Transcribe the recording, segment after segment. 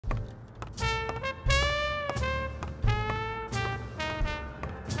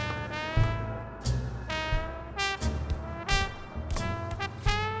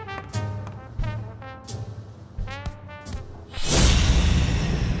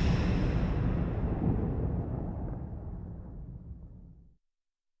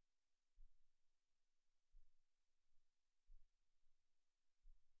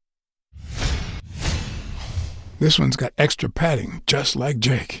This one's got extra padding, just like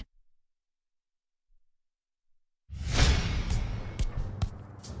Jake.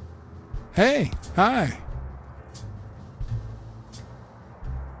 Hey, hi.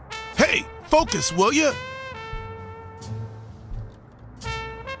 Hey, focus, will ya?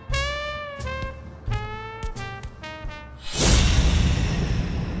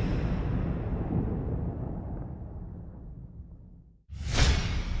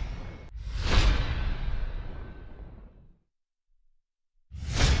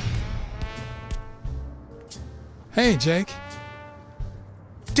 Hey, Jake.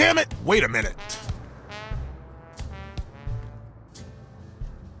 Damn it! Wait a minute.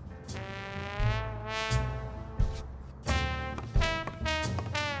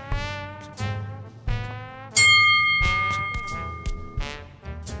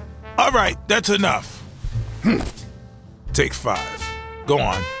 All right, that's enough. Take 5. Go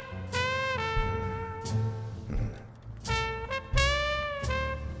on.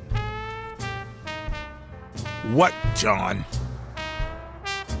 What, John?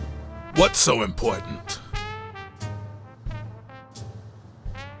 What's so important?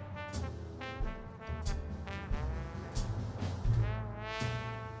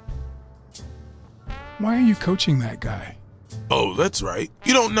 Why are you coaching that guy? Oh, that's right.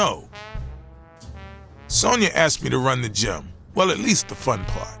 You don't know. Sonya asked me to run the gym. Well, at least the fun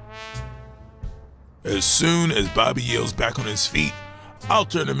part. As soon as Bobby Yale's back on his feet, I'll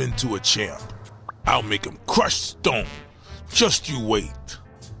turn him into a champ. I'll make him crush stone. Just you wait.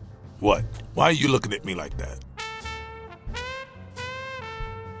 What? Why are you looking at me like that?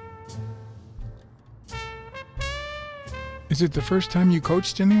 Is it the first time you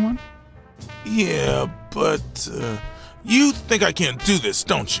coached anyone? Yeah, but you think I can't do this,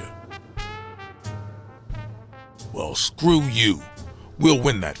 don't you? Well, screw you. We'll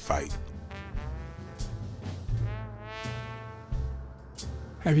win that fight.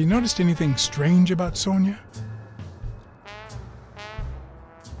 Have you noticed anything strange about Sonya?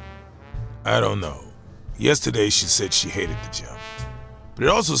 I don't know. Yesterday she said she hated the gym. But it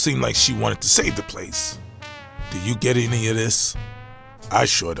also seemed like she wanted to save the place. Do you get any of this? I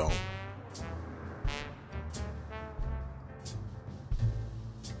sure don't.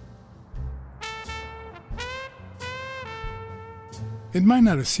 It might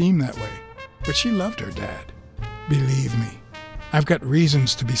not have seemed that way, but she loved her dad. Believe me, I've got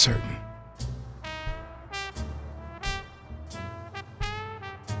reasons to be certain.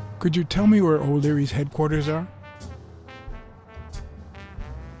 Could you tell me where O'Leary's headquarters are?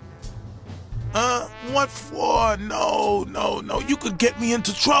 What for? No. You could get me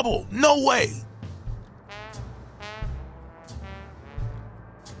into trouble. No way.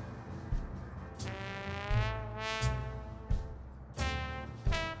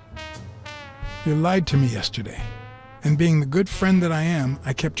 You lied to me yesterday, and being the good friend that I am,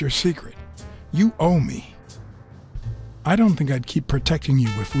 I kept your secret. You owe me. I don't think I'd keep protecting you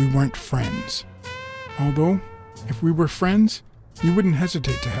if we weren't friends. Although, if we were friends, you wouldn't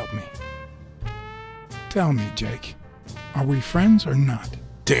hesitate to help me. Tell me, Jake, are we friends or not?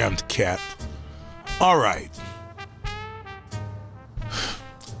 Damned cat. All right.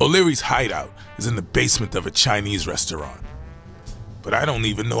 O'Leary's hideout is in the basement of a Chinese restaurant. But I don't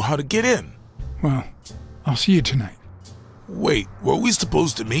even know how to get in. Well, I'll see you tonight. Wait, were we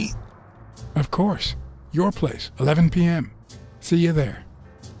supposed to meet? Of course. Your place, 11 p.m. See you there.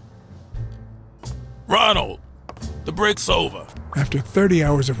 Ronald, the break's over. After 30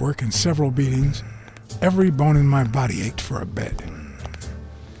 hours of work and several beatings, every bone in my body ached for a bed.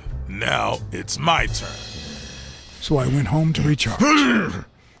 Now it's my turn. So I went home to recharge.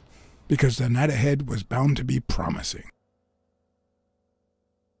 Because the night ahead was bound to be promising.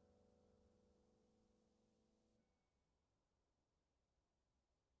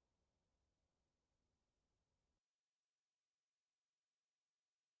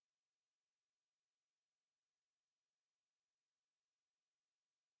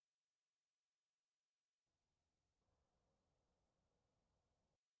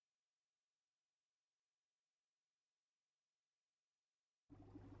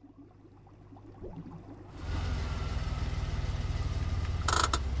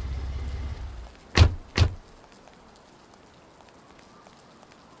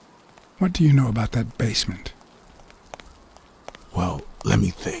 What do you know about that basement? Well, let me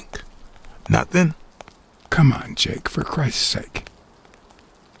think. Nothing? Come on, Jake, for Christ's sake.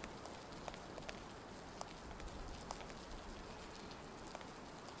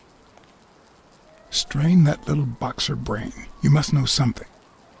 Strain that little boxer brain. You must know something.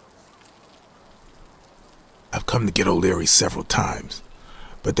 I've come to get O'Leary several times,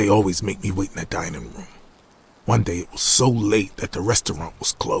 but they always make me wait in the dining room. One day it was so late that the restaurant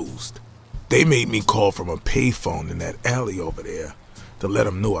was closed. They made me call from a payphone in that alley over there to let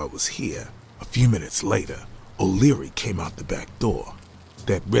them know I was here. A few minutes later, O'Leary came out the back door.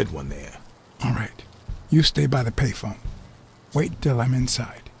 That red one there. All right. You stay by the payphone. Wait till I'm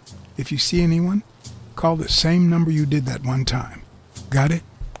inside. If you see anyone, call the same number you did that one time. Got it?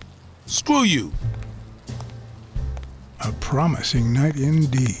 Screw you. A promising night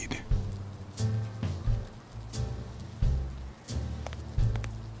indeed.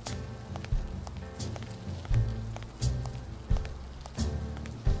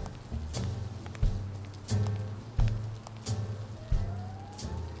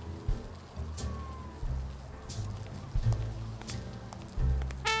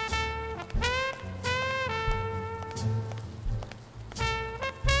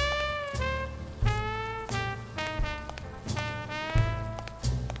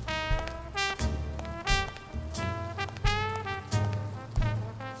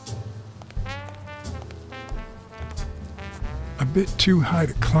 A bit too high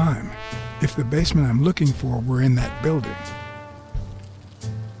to climb, if the basement I'm looking for were in that building.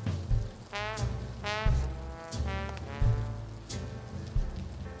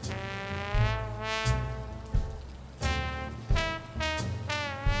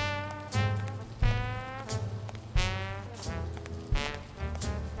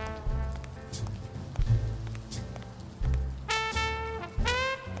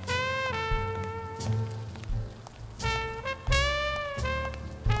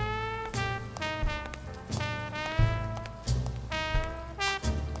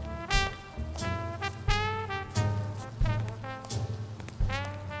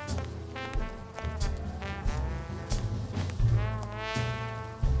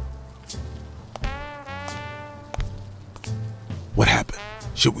 What happened?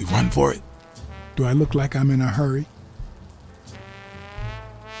 Should we run for it? Do I look like I'm in a hurry?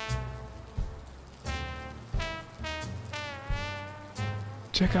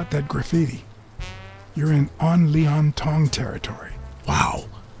 Check out that graffiti. You're in On Leon Tong territory. Wow,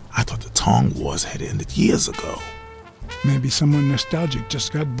 I thought the Tong Wars had ended years ago. Maybe someone nostalgic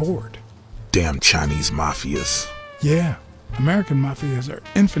just got bored. Damn Chinese mafias. Yeah, American mafias are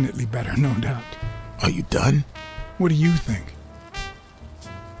infinitely better, no doubt. Are you done? What do you think?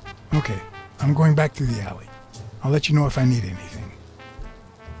 Okay, I'm going back to the alley. I'll let you know if I need anything.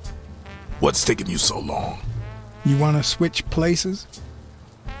 What's taking you so long? You want to switch places?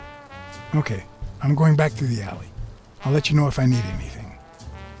 Okay, I'm going back to the alley. I'll let you know if I need anything.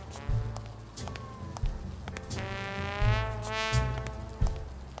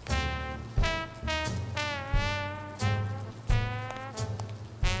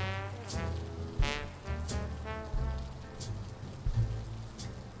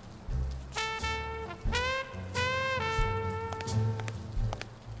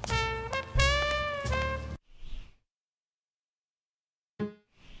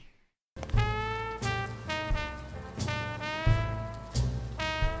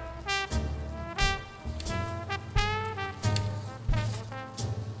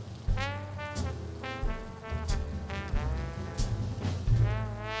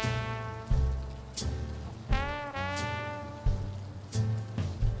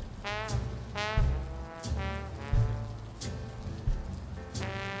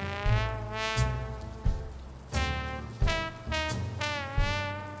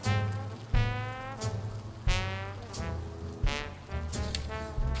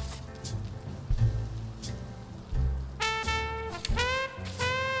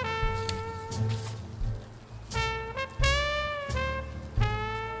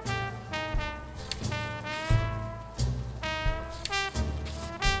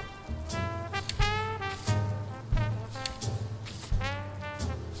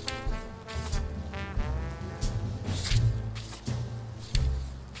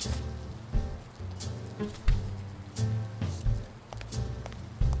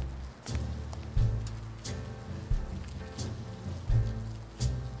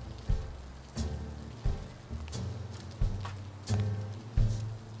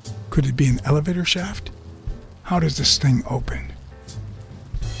 Could it be an elevator shaft? How does this thing open?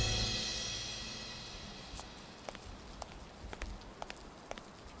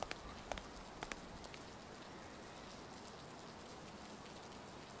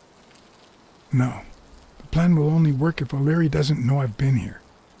 No. The plan will only work if O'Leary doesn't know I've been here.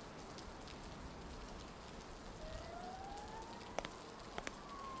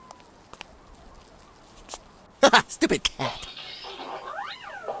 Stupid cat.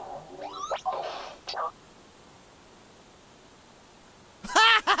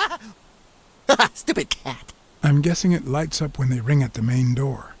 Stupid cat. I I'm guessing it lights up when they ring at the main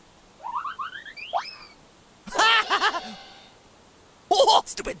door. Oh,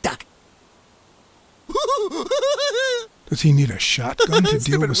 stupid duck! Does he need a shotgun to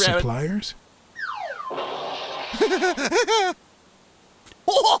deal with rabbit. suppliers?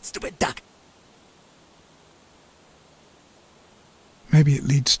 Oh, stupid duck! Maybe it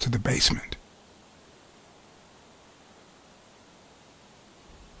leads to the basement.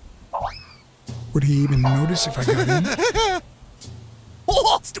 Would he even notice if I got in?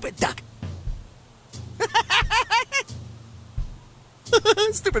 Oh, stupid duck!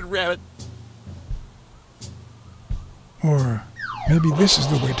 Stupid rabbit! Or maybe this is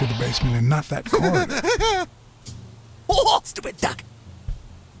the way to the basement and not that corridor. Oh, stupid duck!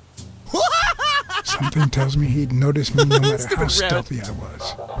 Something tells me he'd notice me no matter Stupid how rabbit. stealthy I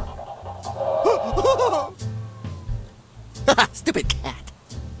was. Stupid cat!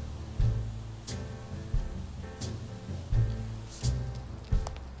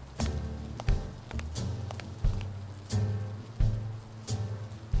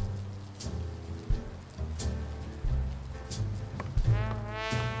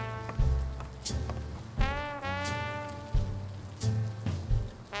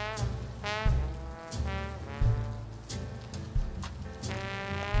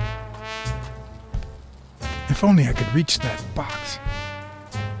 If only I could reach that box.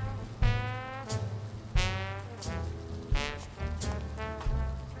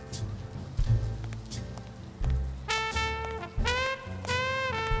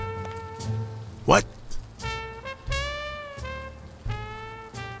 What?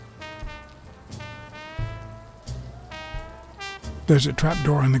 There's a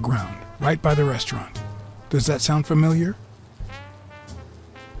trapdoor on the ground, right by the restaurant. Does that sound familiar?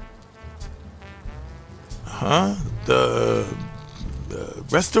 Huh? The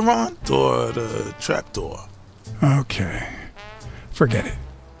restaurant or the trapdoor? Okay. Forget it.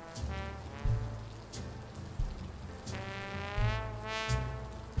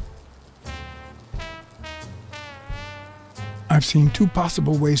 I've seen two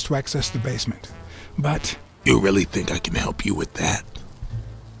possible ways to access the basement, but You really think I can help you with that?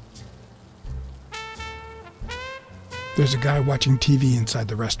 there's a guy watching TV inside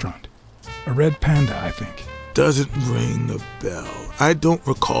the restaurant. A red panda, I think. Doesn't ring a bell. I don't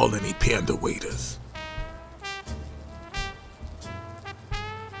recall any panda waiters.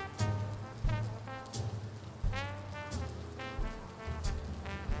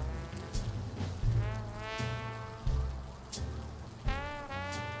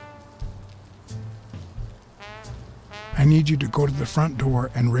 I need you to go to the front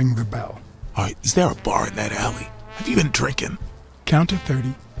door and ring the bell. Alright, is there a bar in that alley? Have you been drinking? Count to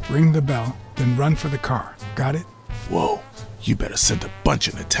 30, ring the bell, then run for the car. Got it? Whoa, you better send a bunch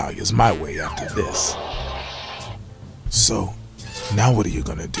of Natalias my way after this. So, now what are you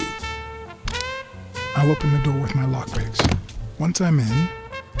gonna do? I'll open the door with my lockpicks. Once I'm in,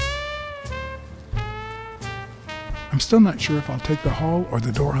 I'm still not sure if I'll take the hall or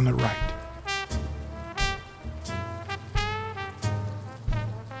the door on the right.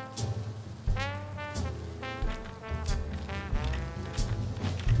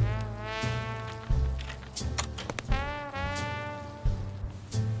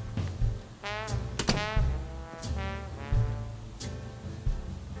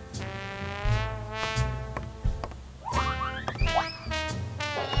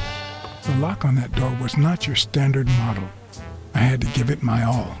 The lock on that door was not your standard model. I had to give it my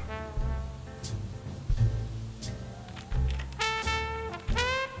all.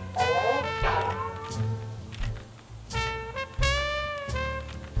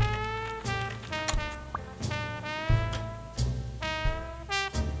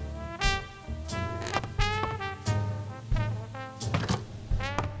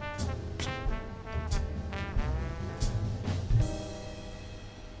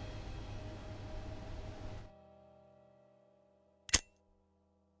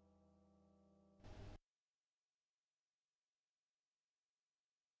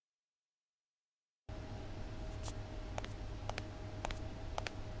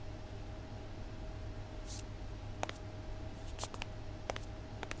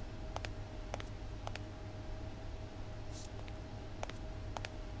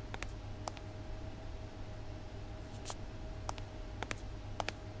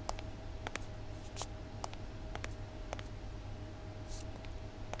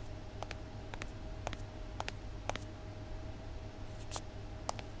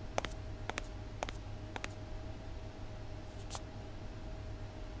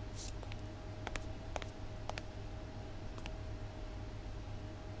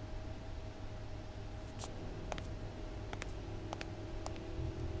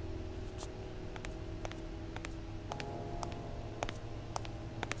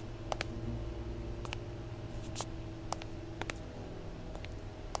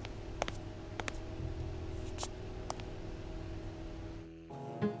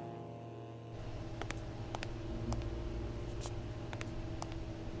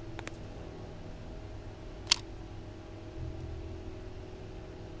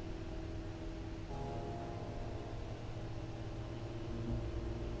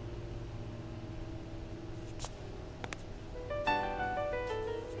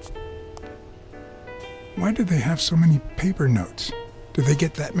 Why do they have so many paper notes? Do they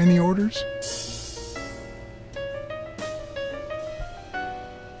get that many orders?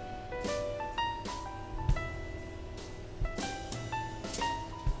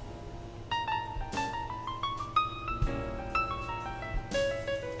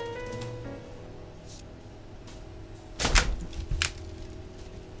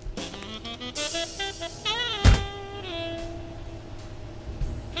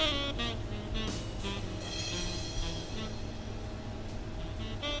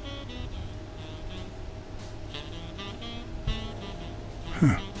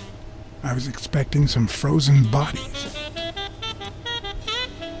 Huh. I was expecting some frozen bodies.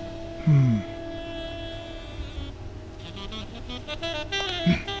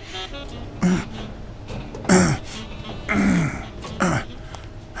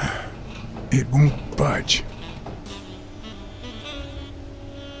 It won't budge.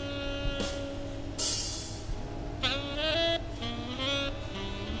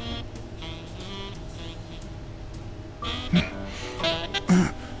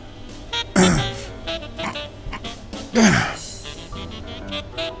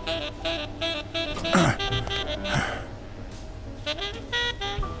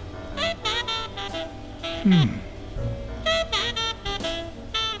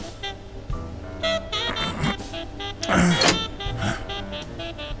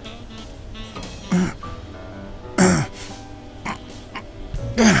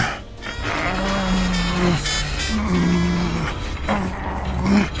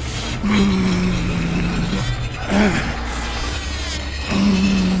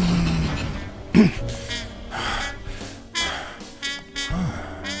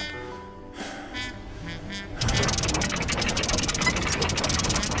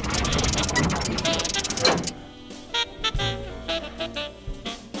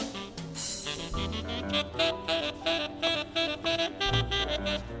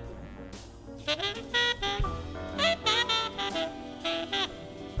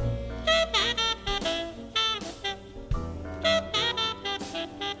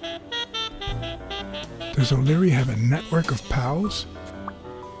 Does O'Leary have a network of pals?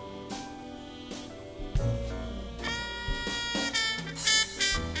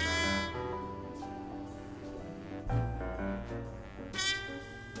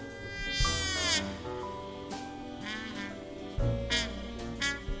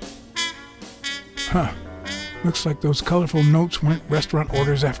 Huh. Looks like those colorful notes weren't restaurant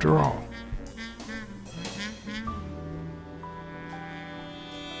orders after all.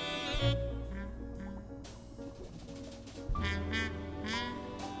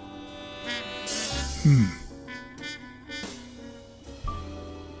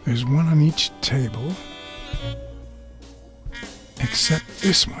 There's one on each table, except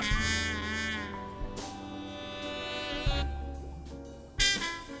this one.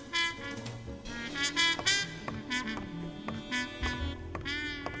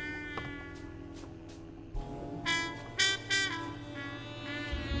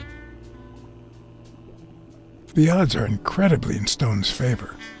 The odds are incredibly in Stone's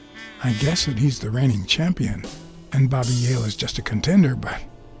favor. I guess that he's the reigning champion, and Bobby Yale is just a contender, but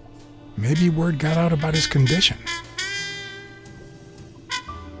maybe word got out about his condition.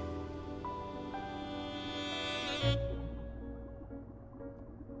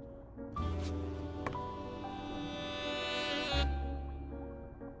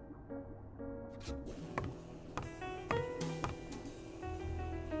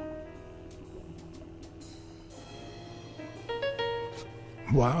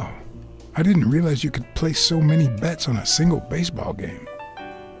 Wow, I didn't realize you could place so many bets on a single baseball game.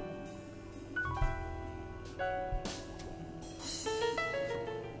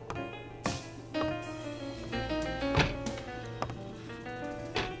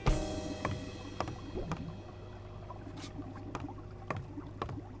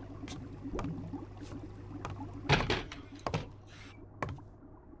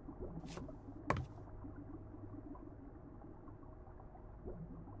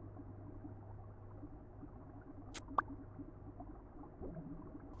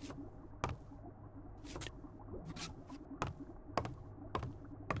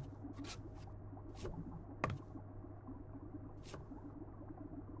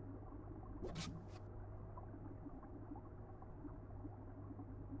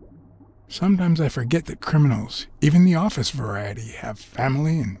 Sometimes I forget that criminals, even the office variety, have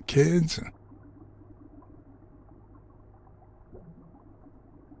family and kids.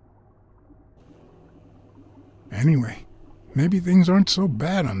 Anyway, maybe things aren't so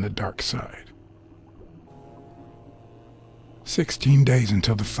bad on the dark side. 16 days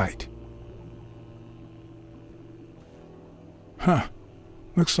until the fight. Huh.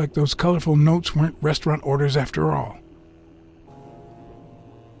 Looks like those colorful notes weren't restaurant orders after all.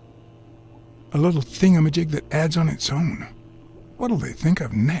 A little thingamajig that adds on its own. What'll they think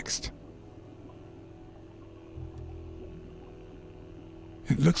of next?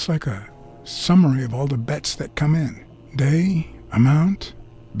 It looks like a summary of all the bets that come in. Day, amount,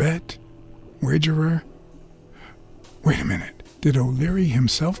 bet, wagerer. Wait a minute. Did O'Leary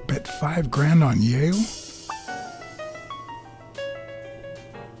himself bet $5,000 on Yale?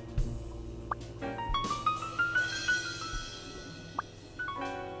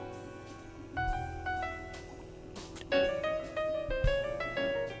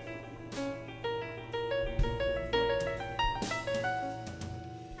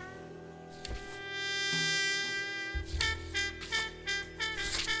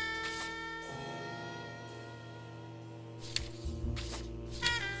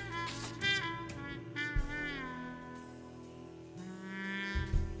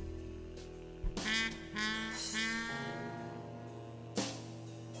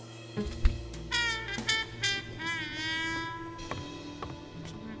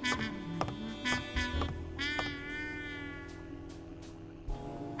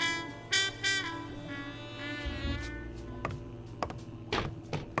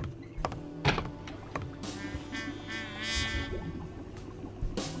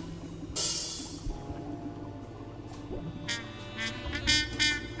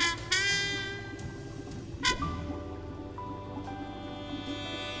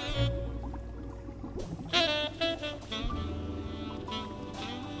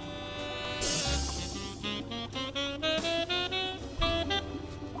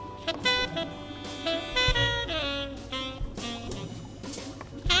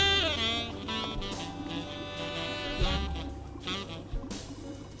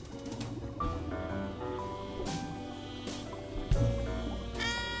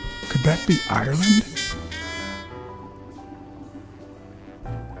 Could that be Ireland?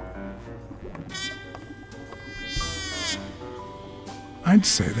 I'd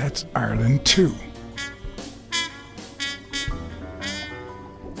say that's Ireland too.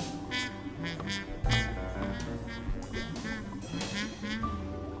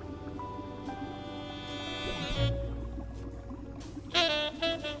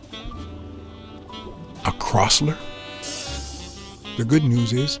 A Crossler? The good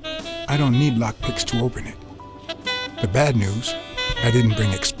news is, I don't need lockpicks to open it. The bad news, I didn't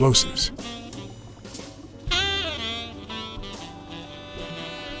bring explosives.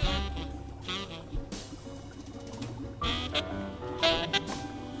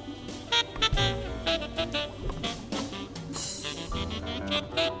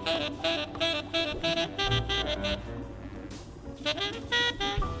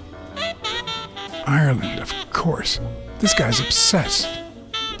 Ireland, of course. This guy's obsessed.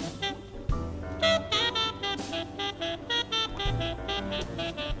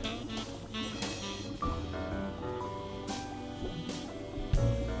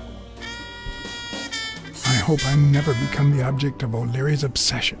 I hope I never become the object of O'Leary's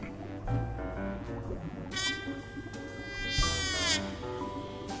obsession.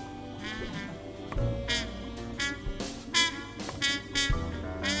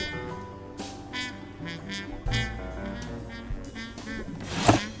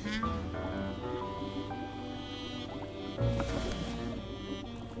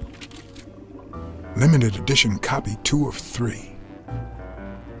 Limited edition copy 2 of 3.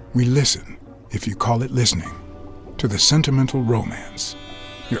 We listen, if you call it listening, to the sentimental romance.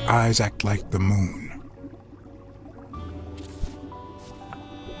 Your eyes act like the moon.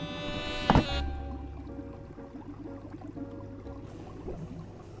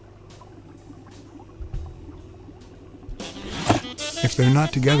 If they're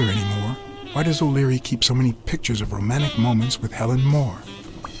not together anymore, why does O'Leary keep so many pictures of romantic moments with Helen Moore?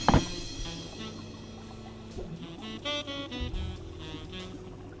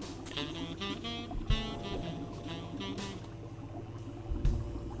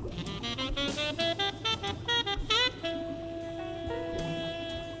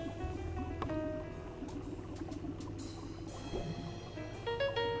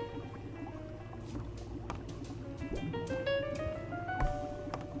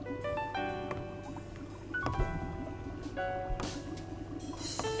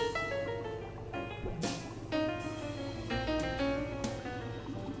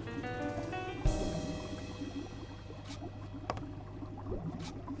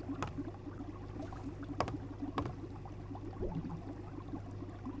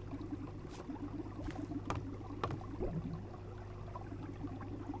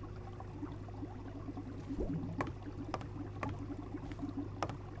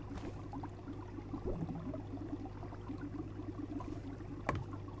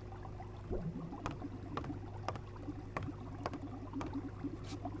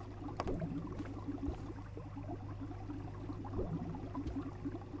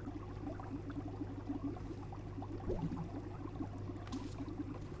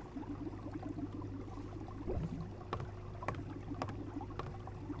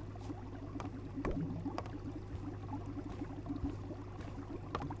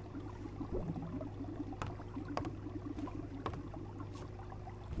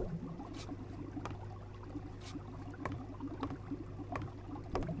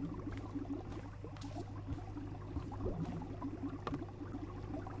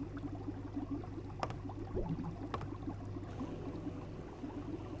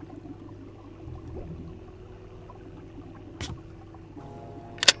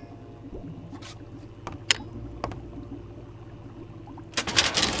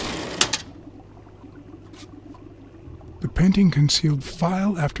 The painting concealed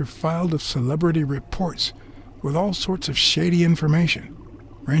file after file of celebrity reports with all sorts of shady information,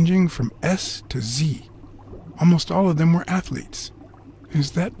 ranging from S to Z. Almost all of them were athletes.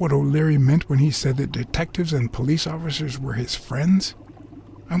 Is that what O'Leary meant when he said that detectives and police officers were his friends?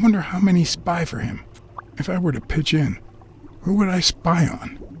 I wonder how many spy for him. If I were to pitch in, who would I spy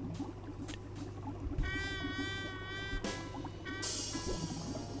on?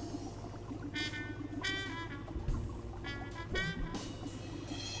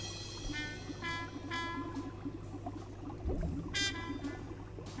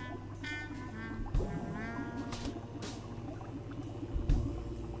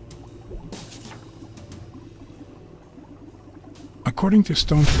 According to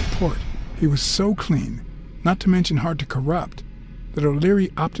Stone's report, he was so clean, not to mention hard to corrupt, that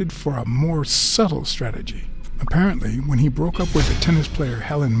O'Leary opted for a more subtle strategy. Apparently, when he broke up with the tennis player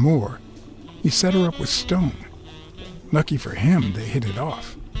Helen Moore, he set her up with Stone. Lucky for him, they hit it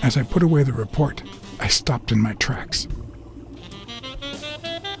off. As I put away the report, I stopped in my tracks.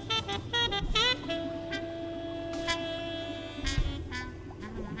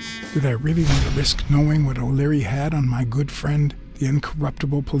 Did I really want to risk knowing what O'Leary had on my good friend, the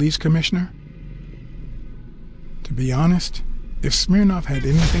incorruptible police commissioner? To be honest, if Smirnov had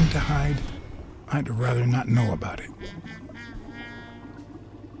anything to hide, I'd rather not know about it.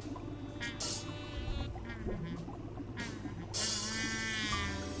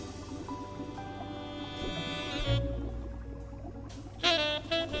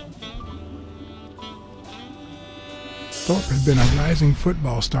 Thorpe had been a rising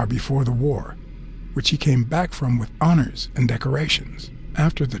football star before the war, which he came back from with honors and decorations.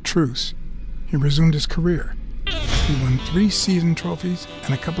 After the truce, he resumed his career. He won 3 season trophies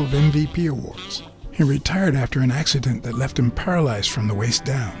and a couple of MVP awards. He retired after an accident that left him paralyzed from the waist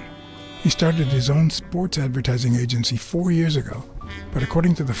down. He started his own sports advertising agency 4 years ago, but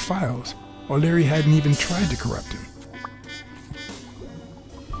according to the files, O'Leary hadn't even tried to corrupt him.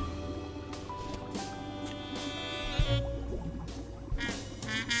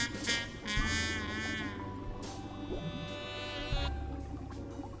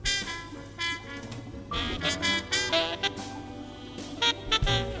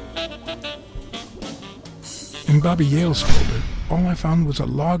 In Bobby Yale's folder, all I found was a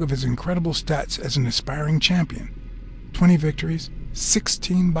log of his incredible stats as an aspiring champion. 20 victories,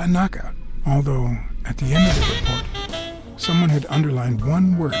 16 by knockout. Although, at the end of the report, someone had underlined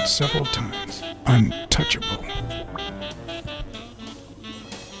one word several times: untouchable.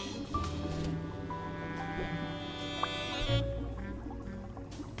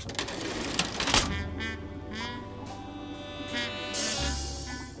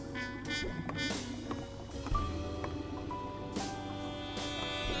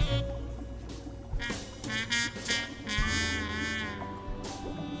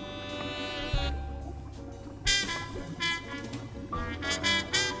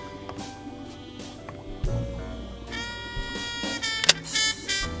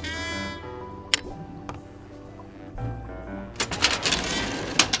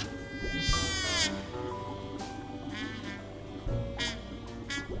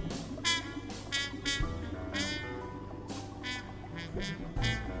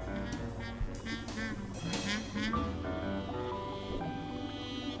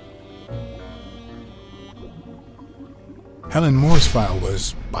 Helen Moore's file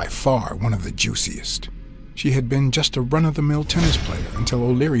was, by far, one of the juiciest. She had been just a run-of-the-mill tennis player until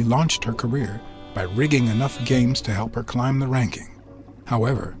O'Leary launched her career by rigging enough games to help her climb the ranking.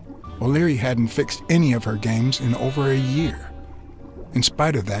 However, O'Leary hadn't fixed any of her games in over a year. In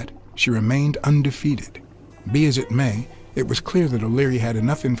spite of that, she remained undefeated. Be as it may, it was clear that O'Leary had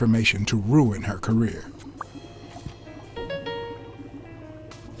enough information to ruin her career.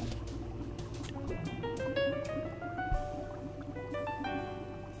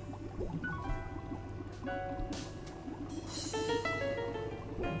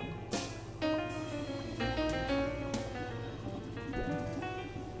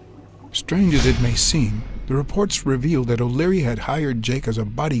 Strange as it may seem, the reports revealed that O'Leary had hired Jake as a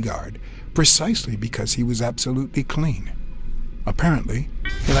bodyguard precisely because he was absolutely clean. Apparently,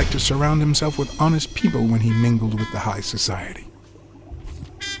 he liked to surround himself with honest people when he mingled with the high society.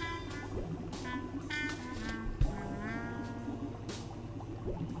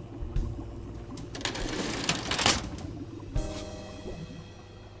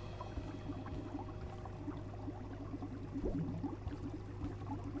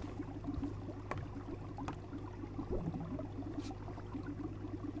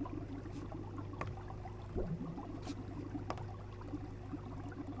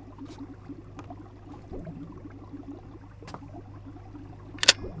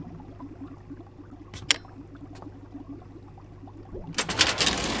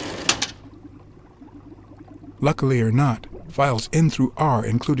 Luckily or not, files in through R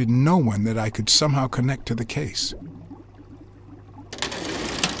included no one that I could somehow connect to the case.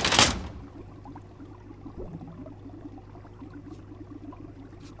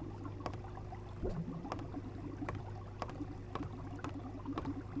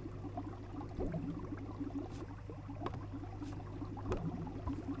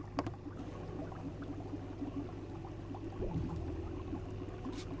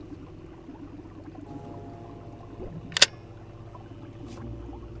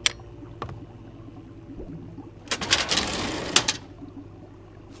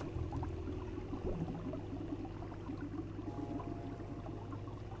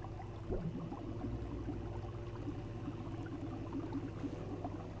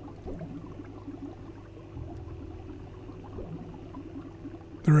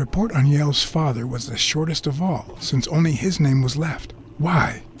 The report on Yale's father was the shortest of all, since only his name was left.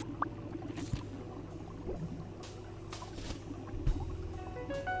 Why?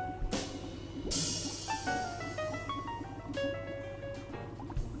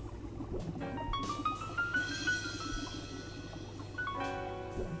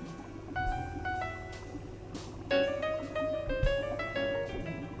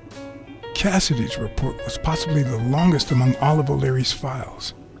 Cassidy's report was possibly the longest among all of O'Leary's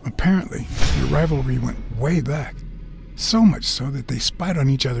files. Apparently, the rivalry went way back. So much so that they spied on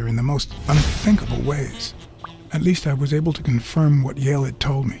each other in the most unthinkable ways. At least I was able to confirm what Yale had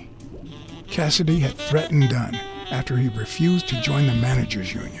told me. Cassidy had threatened Dunn after he refused to join the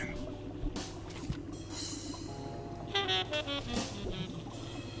managers' union.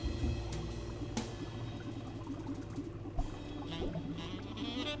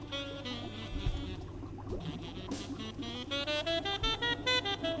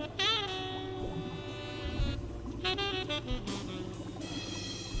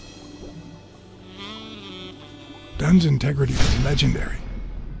 Dunn's integrity was legendary,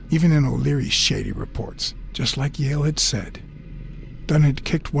 even in O'Leary's shady reports, just like Yale had said. Dunn had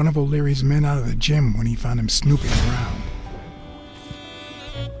kicked one of O'Leary's men out of the gym when he found him snooping around.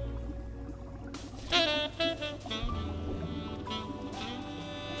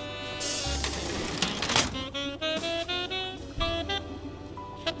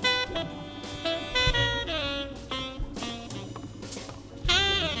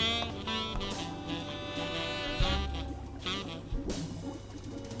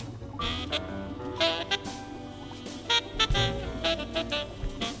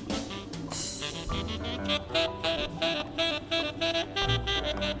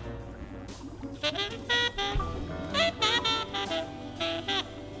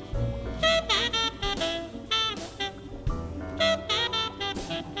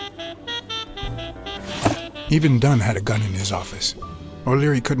 Even Dunn had a gun in his office.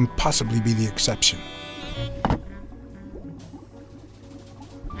 O'Leary couldn't possibly be the exception.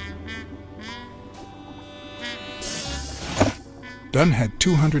 Dunn had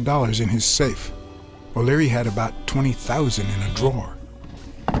 $200 in his safe. O'Leary had about $20,000 in a drawer.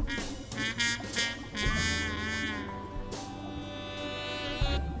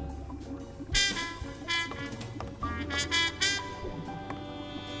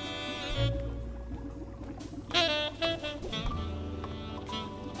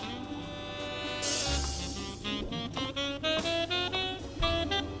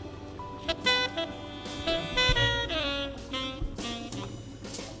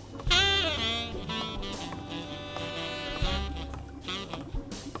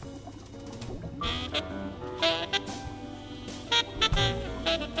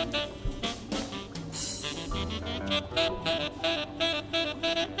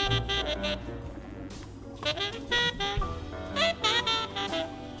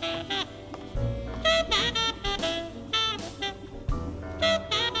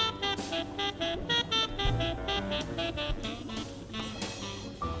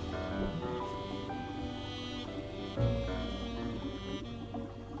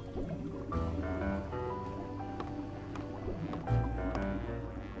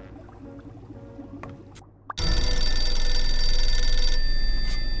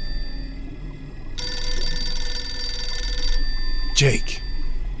 Jake.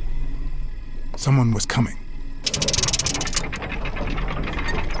 Someone was coming.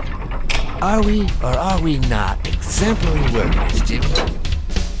 Are we or are we not exemplary workers, Jimmy?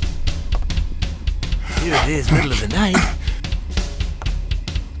 Here it is, middle of the night.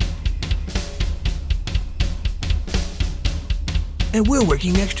 And we're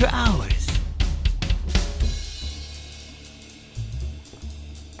working extra hours.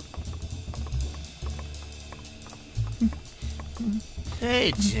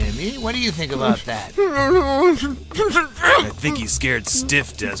 Hey, Jimmy, what do you think about that? I think he's scared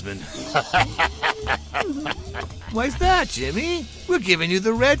stiff, Desmond. Why's that, Jimmy? We're giving you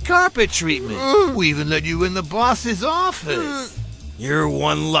the red carpet treatment. We even let you in the boss's office. You're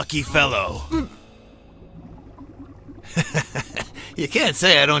one lucky fellow. You can't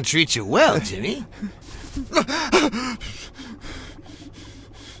say I don't treat you well, Jimmy.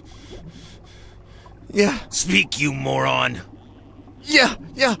 Yeah, Speak, you moron. yeah,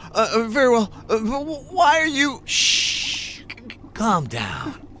 very well. Why are you... Shh. Calm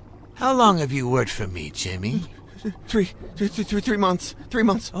down. How long have you worked for me, Jimmy? 3 months. 3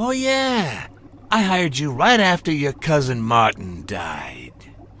 months. Oh, yeah. I hired you right after your cousin Martin died.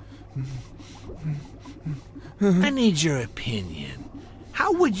 I need your opinion.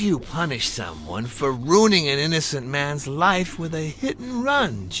 How would you punish someone for ruining an innocent man's life with a hit and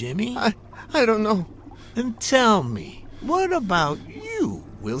run, Jimmy? I don't know. And tell me, what about you,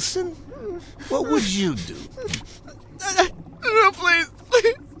 Wilson? What would you do? No, please.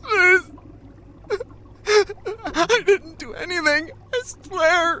 I didn't do anything. I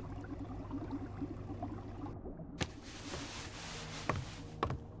swear.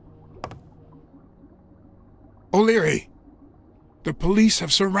 O'Leary, the police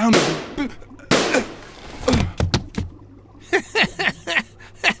have surrounded you.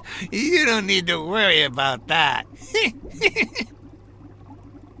 You don't need to worry about that.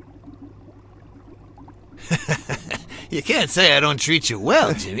 You can't say I don't treat you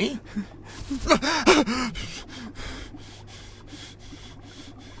well, Jimmy.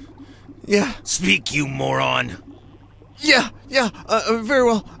 Yeah, Speak, you moron. yeah, very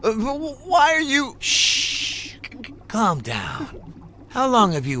well. Why are you... Shh. Calm down. How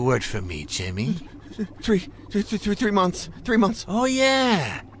long have you worked for me, Jimmy? 3 months. 3 months. Oh,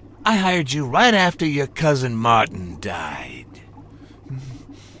 yeah. I hired you right after your cousin Martin died.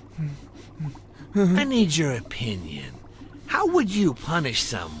 I need your opinion. How would you punish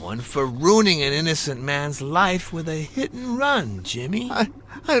someone for ruining an innocent man's life with a hit and run, Jimmy?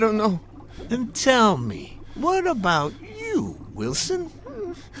 I don't know. And tell me, what about you, Wilson?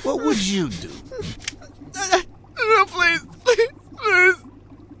 What would you do? No, please.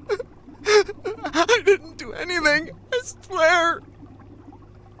 I didn't do anything. I swear.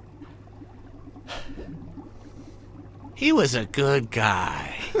 He was a good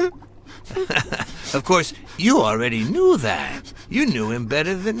guy. Of course, you already knew that. You knew him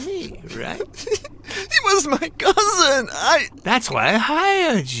better than me, right? He was my cousin. That's why I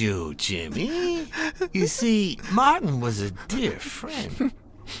hired you, Jimmy. You see, Martin was a dear friend.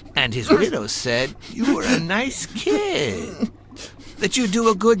 And his widow said you were a nice kid. That you do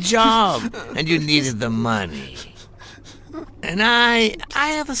a good job and you needed the money. And I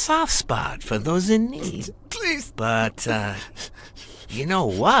have a soft spot for those in need. Please. But, you know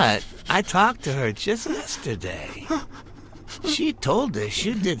what? I talked to her just yesterday. She told us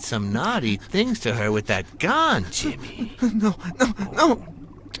you did some naughty things to her with that gun, Jimmy. No.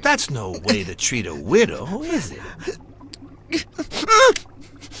 That's no way to treat a widow, is it?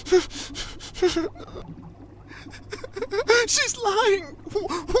 She's lying.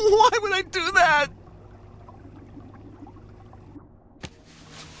 Why would I do that?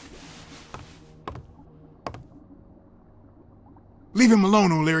 Leave him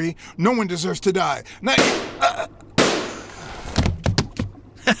alone, O'Leary. No one deserves to die.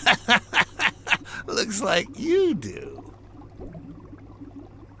 Looks like you do.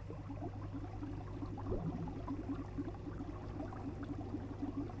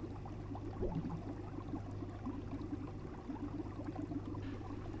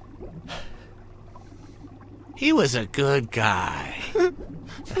 He was a good guy.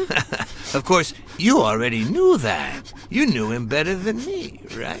 Of course, you already knew that. You knew him better than me,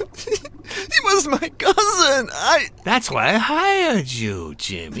 right? He was my cousin. That's why I hired you,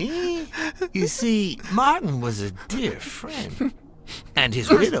 Jimmy. You see, Martin was a dear friend. And his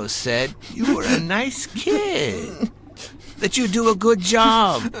widow said you were a nice kid. That you do a good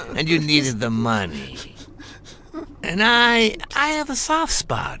job and you needed the money. And I have a soft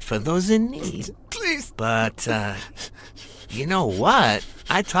spot for those in need. Please. But, you know what?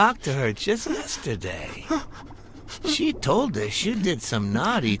 I talked to her just yesterday. She told us you did some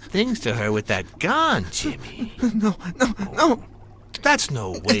naughty things to her with that gun, Jimmy. No. That's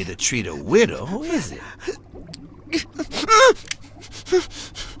no way to treat a widow, is it?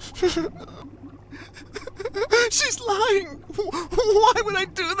 She's lying. Why would I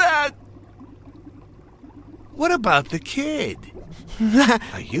do that? What about the kid?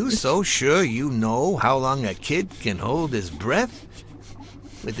 Are you so sure you know how long a kid can hold his breath?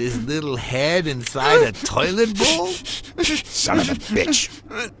 With his little head inside a toilet bowl? Son of a bitch.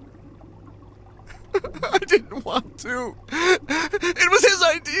 I didn't want to. It was his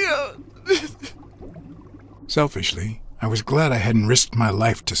idea. Selfishly, I was glad I hadn't risked my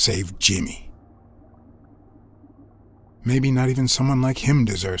life to save Jimmy. Maybe not even someone like him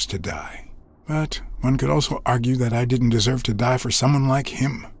deserves to die. But one could also argue that I didn't deserve to die for someone like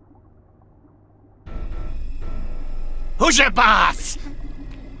him. Who's your boss?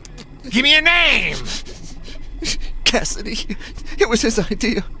 Give me a name! Cassidy. It was his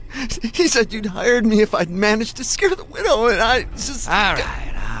idea. He said you'd hired me if I'd managed to scare the widow, and I just... All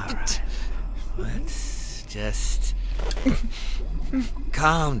right. Let's just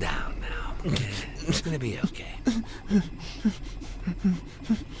calm down now. It's gonna be okay.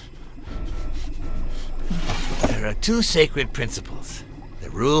 There are two sacred principles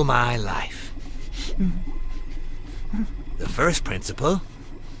that rule my life. The first principle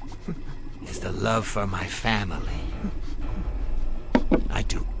is the love for my family. I'd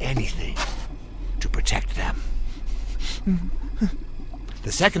do anything to protect them.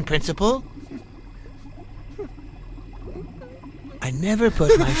 The second principle, I never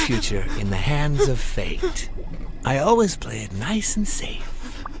put my future in the hands of fate. I always play it nice and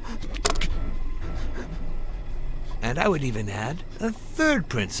safe. And I would even add a third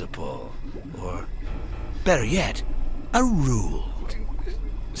principle, or better yet, a rule.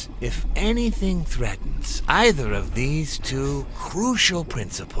 If anything threatens either of these two crucial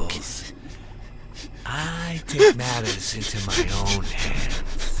principles, I take matters into my own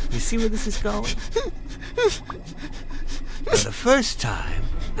hands. You see where this is going? For the first time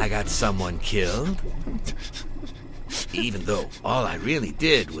I got someone killed, even though all I really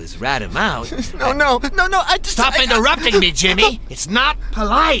did was rat him out. No, I just... Stop interrupting me, Jimmy! It's not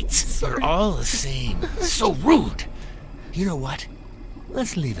polite! You're all the same. So rude. You know what?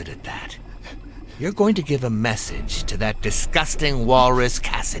 Let's leave it at that. You're going to give a message to that disgusting walrus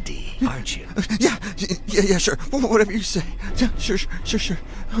Cassidy, aren't you? Yeah, sure. Whatever you say. Yeah, sure.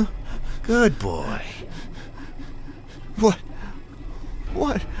 Good boy.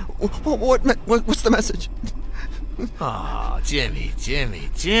 What's the message? Oh, Jimmy.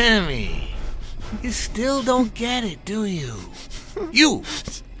 You still don't get it, do you? You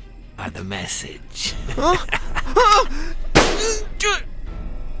are the message.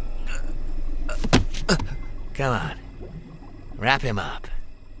 Come on. Wrap him up.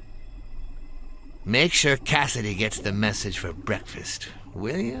 Make sure Cassidy gets the message for breakfast,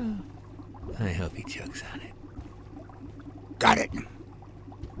 will you? I hope he chokes on it. Got it.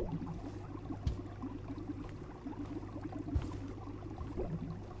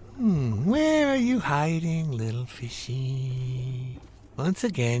 Where are you hiding, little fishy? Once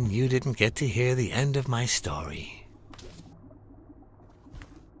again, you didn't get to hear the end of my story.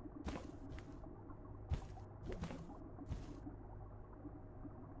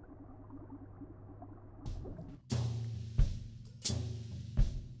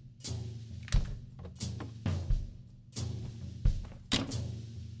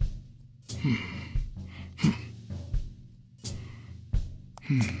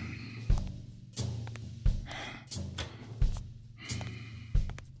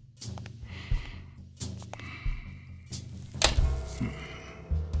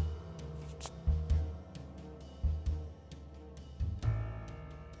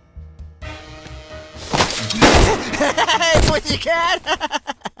 Pussycat!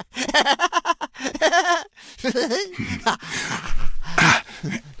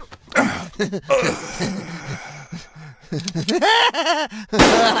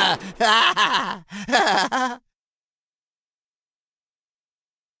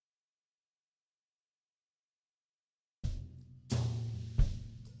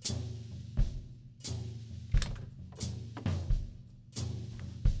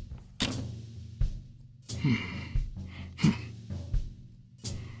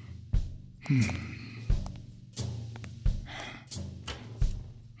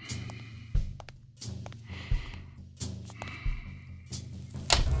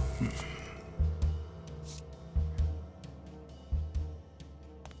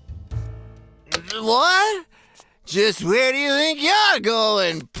 What? Just where do you think you're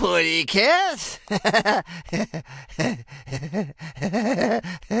going, pussycat?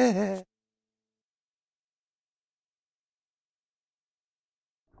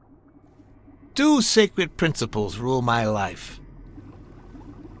 Two sacred principles rule my life.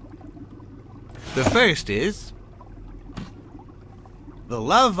 The first is the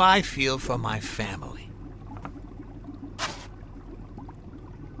love I feel for my family.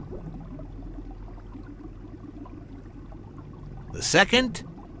 The second,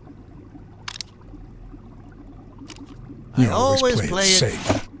 You always play it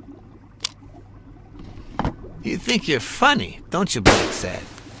safe. You think you're funny, don't you, Blacksad?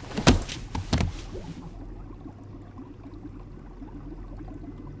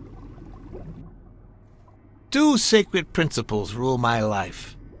 Two sacred principles rule my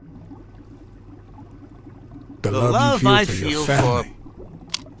life. The love you feel for your family.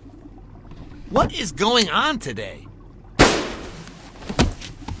 What is going on today?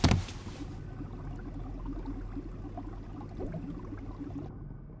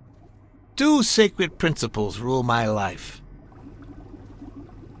 Two sacred principles rule my life.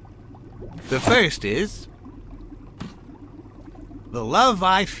 The first is the love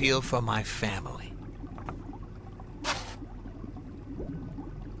I feel for my family.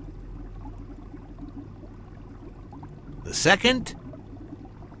 The second,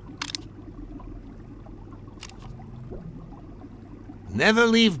 never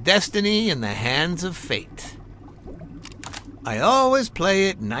leave destiny in the hands of fate. I always play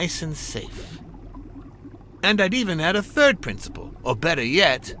it nice and safe. And I'd even add a third principle, or better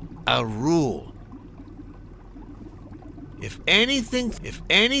yet, a rule. If anything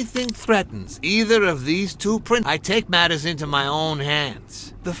threatens either of these two principles, I take matters into my own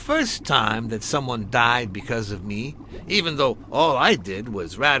hands. The first time that someone died because of me, even though all I did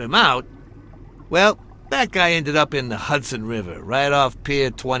was rat him out, well, that guy ended up in the Hudson River, right off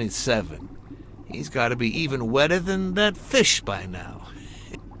Pier 27. He's got to be even wetter than that fish by now.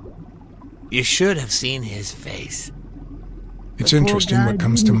 You should have seen his face. It's interesting what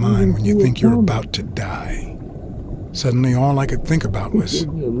comes to mind when you think you're about to die. Suddenly all I could think about was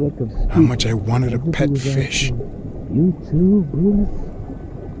how much I wanted a pet fish. You too, Bruce?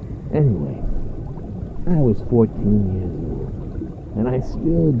 Anyway, I was 14 years old, and I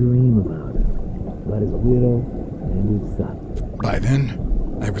still dream about him, about his widow and his son. By then,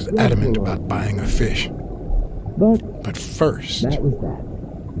 I was adamant about buying a fish. But first... That was that.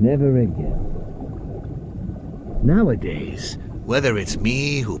 Never again. Nowadays, whether it's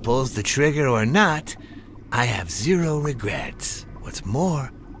me who pulls the trigger or not, I have zero regrets. What's more,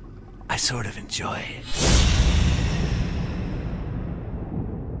 I sort of enjoy it.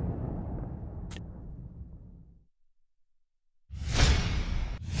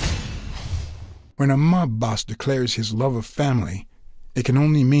 When a mob boss declares his love of family, it can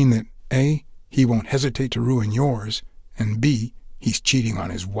only mean that A, he won't hesitate to ruin yours, and B, he's cheating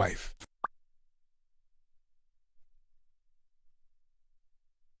on his wife.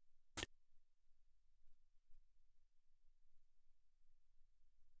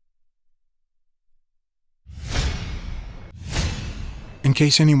 In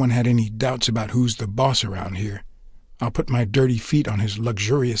case anyone had any doubts about who's the boss around here, I'll put my dirty feet on his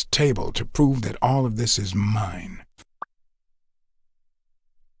luxurious table to prove that all of this is mine.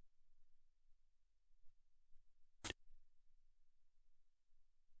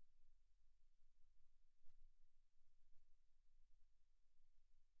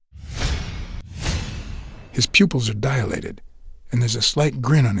 His pupils are dilated, and there's a slight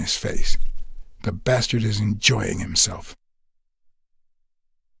grin on his face. The bastard is enjoying himself.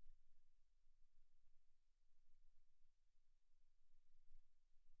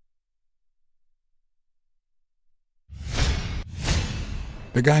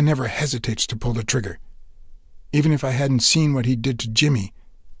 The guy never hesitates to pull the trigger. Even if I hadn't seen what he did to Jimmy,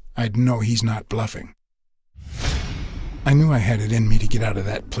 I'd know he's not bluffing. I knew I had it in me to get out of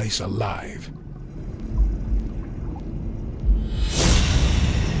that place alive.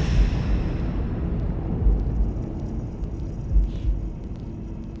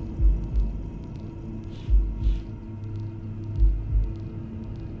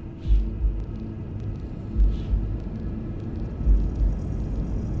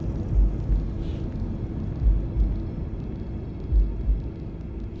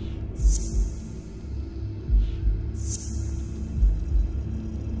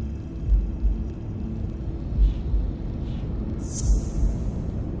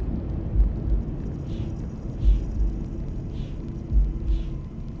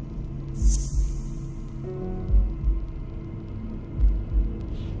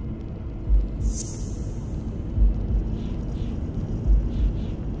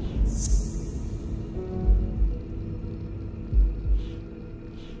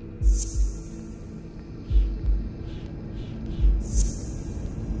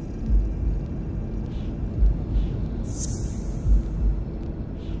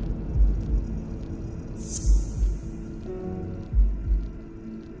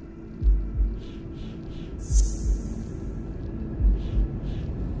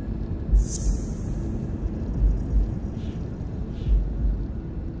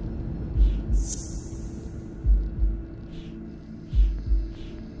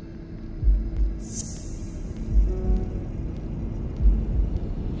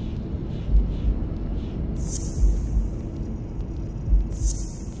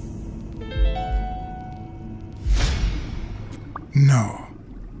 No.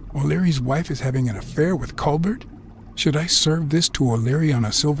 O'Leary's wife is having an affair with Colbert? Should I serve this to O'Leary on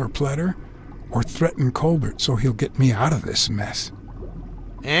a silver platter? Or threaten Colbert so he'll get me out of this mess?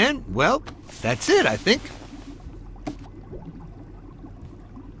 And, well, that's it, I think.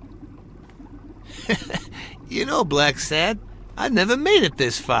 You know, Blacksad, I never made it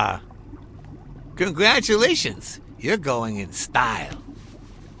this far. Congratulations, you're going in style.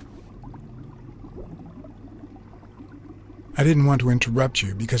 I didn't want to interrupt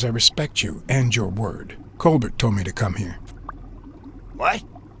you because I respect you and your word. Colbert told me to come here. What?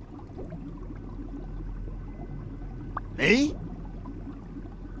 Me?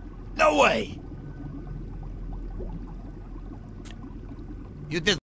 No way! You did